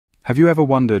Have you ever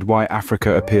wondered why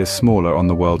Africa appears smaller on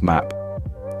the world map?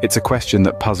 It's a question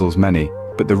that puzzles many,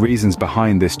 but the reasons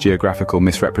behind this geographical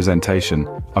misrepresentation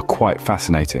are quite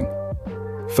fascinating.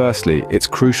 Firstly, it's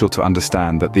crucial to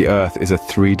understand that the Earth is a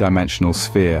three-dimensional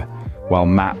sphere, while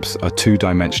maps are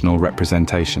two-dimensional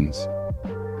representations.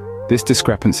 This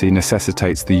discrepancy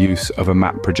necessitates the use of a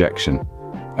map projection,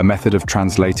 a method of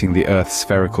translating the Earth's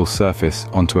spherical surface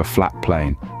onto a flat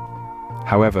plane.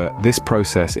 However, this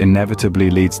process inevitably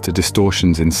leads to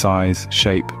distortions in size,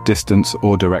 shape, distance,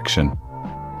 or direction.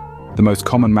 The most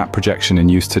common map projection in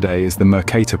use today is the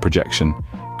Mercator Projection,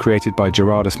 created by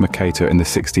Mercator in the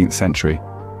 16th century.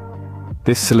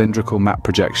 This cylindrical map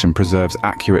projection preserves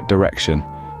accurate direction,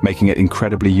 making it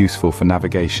incredibly useful for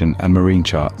navigation and marine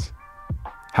charts.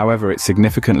 However, it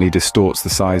significantly distorts the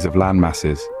size of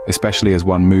landmasses, especially as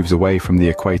one moves away from the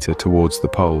equator towards the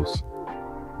poles.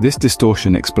 This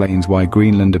distortion explains why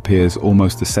Greenland appears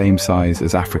almost the same size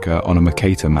as Africa on a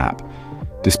Mercator map,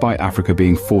 despite Africa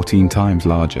being 14 times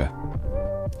larger.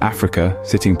 Africa,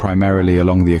 sitting primarily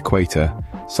along the equator,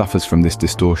 suffers from this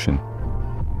distortion.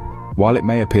 While it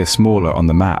may appear smaller on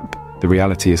the map, the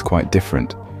reality is quite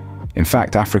different. In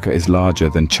fact, Africa is larger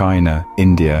than China,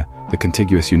 India, the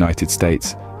contiguous United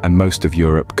States, and most of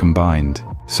Europe combined.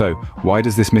 So, why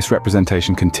does this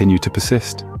misrepresentation continue to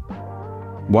persist?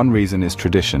 One reason is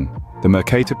tradition. The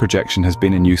Mercator projection has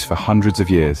been in use for hundreds of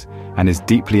years and is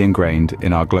deeply ingrained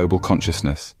in our global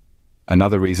consciousness.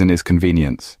 Another reason is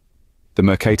convenience. The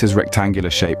Mercator's rectangular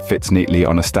shape fits neatly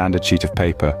on a standard sheet of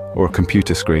paper or a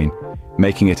computer screen,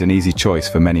 making it an easy choice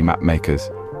for many map makers.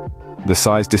 The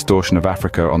size distortion of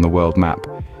Africa on the world map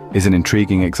is an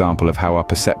intriguing example of how our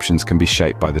perceptions can be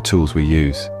shaped by the tools we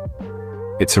use.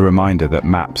 It's a reminder that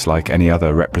maps, like any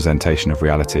other representation of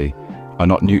reality, are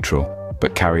not neutral,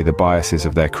 but carry the biases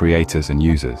of their creators and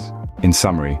users. In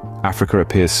summary, Africa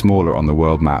appears smaller on the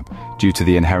world map due to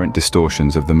the inherent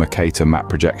distortions of the Mercator map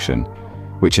projection,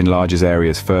 which enlarges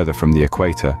areas further from the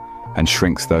equator and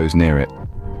shrinks those near it.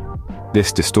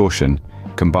 This distortion,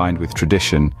 combined with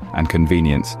tradition and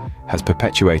convenience, has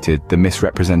perpetuated the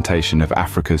misrepresentation of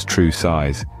Africa's true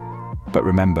size. But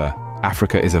remember,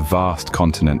 Africa is a vast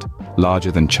continent,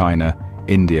 larger than China,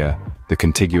 India, the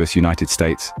contiguous United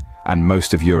States, and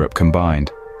most of Europe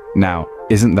combined. Now,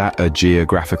 isn't that a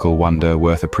geographical wonder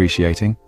worth appreciating?